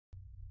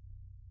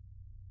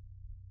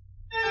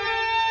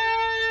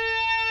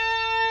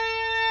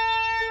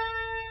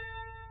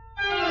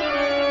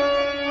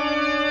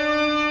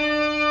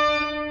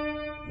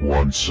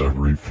Once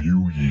every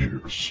few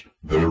years,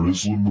 there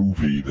is a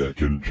movie that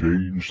can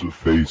change the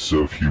face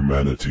of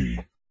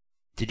humanity.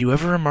 Did you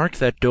ever remark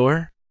that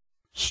door?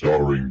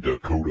 Starring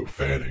Dakota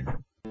Fanning.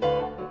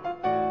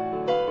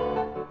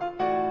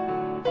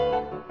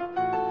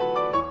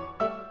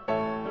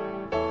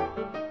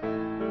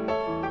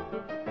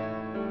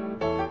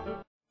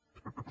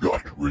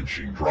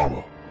 Gut-wrenching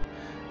drama.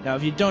 Now,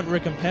 if you don't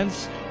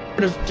recompense,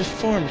 sort of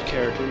deformed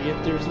character,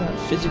 yet there's not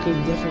physical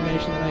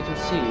deformation that I can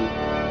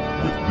see.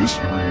 With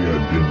mystery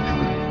and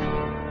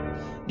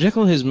intrigue.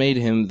 Jekyll has made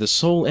him the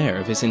sole heir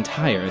of his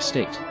entire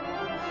estate.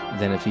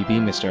 Then if he be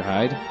Mr.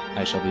 Hyde,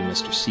 I shall be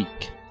Mr.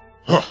 Seek.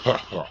 Ha ha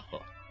ha ha.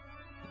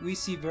 We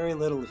see very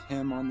little of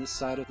him on this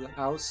side of the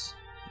house.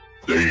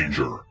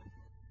 Danger.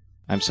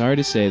 I'm sorry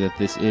to say that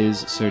this is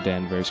Sir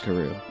Danvers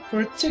Carew.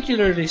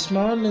 Particularly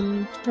small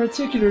and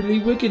particularly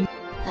wicked.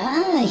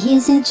 Ah,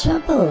 he's in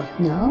trouble,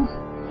 no?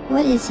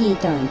 What has he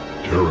done?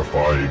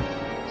 Terrifying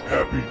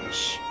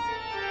happiness.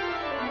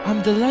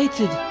 I'm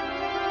delighted.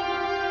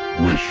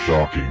 With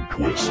shocking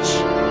twists.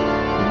 You're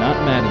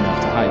not mad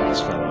enough to hide this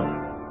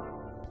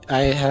fellow.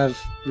 I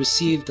have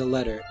received a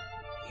letter.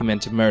 He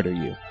meant to murder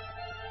you.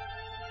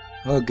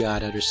 Oh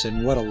God,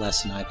 Utterson, what a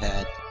lesson I've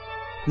had.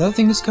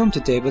 Nothing has come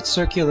today but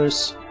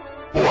circulars.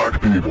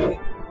 Black people.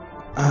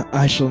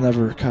 I shall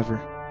never recover.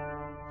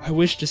 I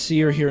wish to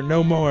see or hear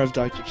no more of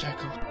Dr.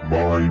 Jekyll.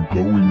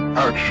 Mind-blowing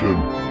action.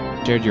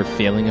 Shared your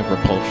feeling of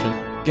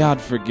repulsion?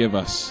 God forgive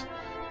us.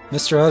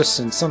 Mr.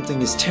 Utterson,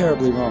 something is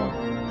terribly wrong.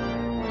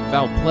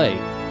 Foul play?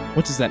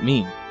 What does that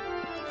mean?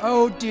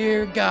 Oh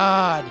dear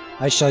God!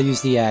 I shall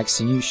use the axe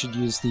and you should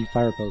use the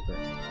fire poker.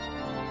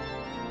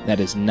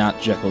 That is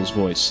not Jekyll's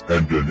voice.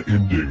 And an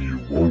ending you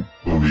won't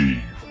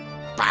believe.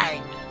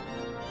 Bang!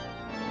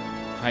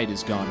 Hyde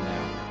is gone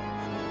now.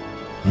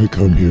 I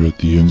come here at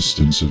the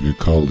instance of your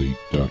colleague,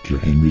 Dr.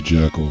 Henry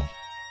Jekyll.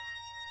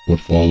 What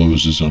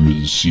follows is under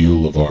the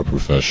seal of our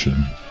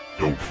profession.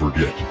 Don't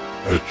forget,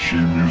 etchy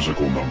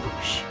musical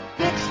numbers.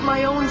 Mix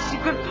my own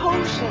secret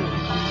potion.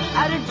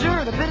 Added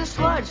dirt, a bit of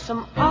sludge,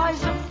 some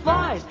eyes of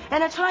flies,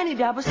 and a tiny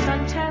dab of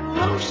suntan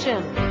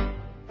lotion.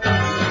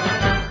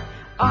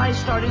 I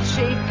started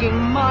shaking,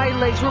 my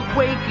legs were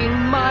quaking,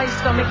 my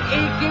stomach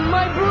aching,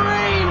 my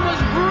brain was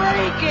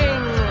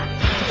breaking.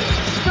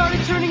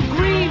 Started turning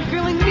green,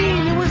 feeling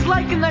mean, it was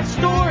like in that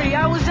story.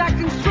 I was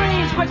acting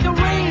strange, quite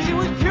deranged, it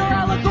was pure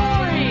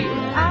allegory.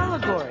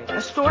 Allegory,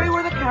 a story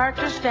where the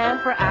characters stand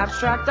for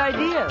abstract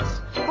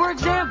ideas. For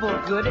example,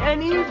 good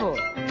and evil.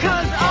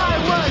 'Cause I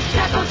was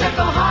Jekyll,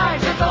 Jekyll,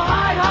 Hyde, Jekyll,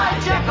 Hyde,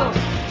 Hyde, Jekyll.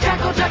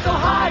 Jekyll, Jekyll,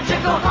 Hyde,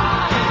 Jekyll,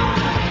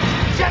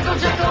 Hyde. Jekyll,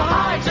 Jekyll,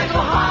 Hyde,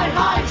 Jekyll, Hyde,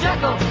 Hyde,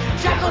 Jekyll.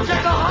 Jekyll,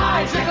 Jekyll,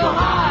 Hyde, Jekyll,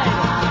 Hyde.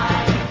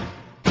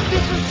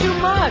 This was too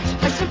much.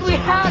 I simply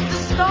had to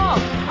stop.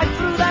 I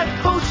threw that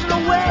potion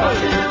away.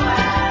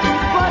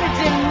 But it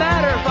didn't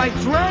matter if I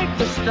drank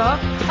the stuff.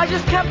 I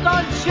just kept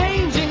on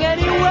changing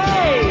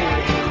anyway.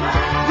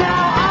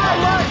 Now I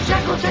was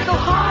Jekyll, Jekyll,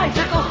 Hyde,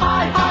 Jekyll,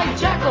 Hyde, Hyde,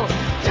 Jekyll.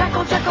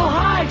 Jekyll, Jekyll,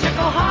 Hyde,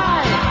 Jekyll,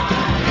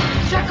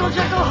 Hyde. Jekyll,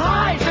 Jekyll,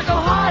 Hyde,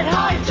 Jekyll, Hyde,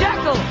 Hyde,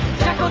 Jekyll.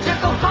 Jekyll,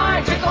 Jekyll,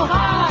 Hyde, Jekyll,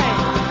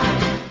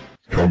 Hyde.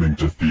 Coming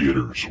to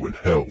theaters when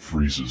hell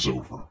freezes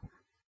over.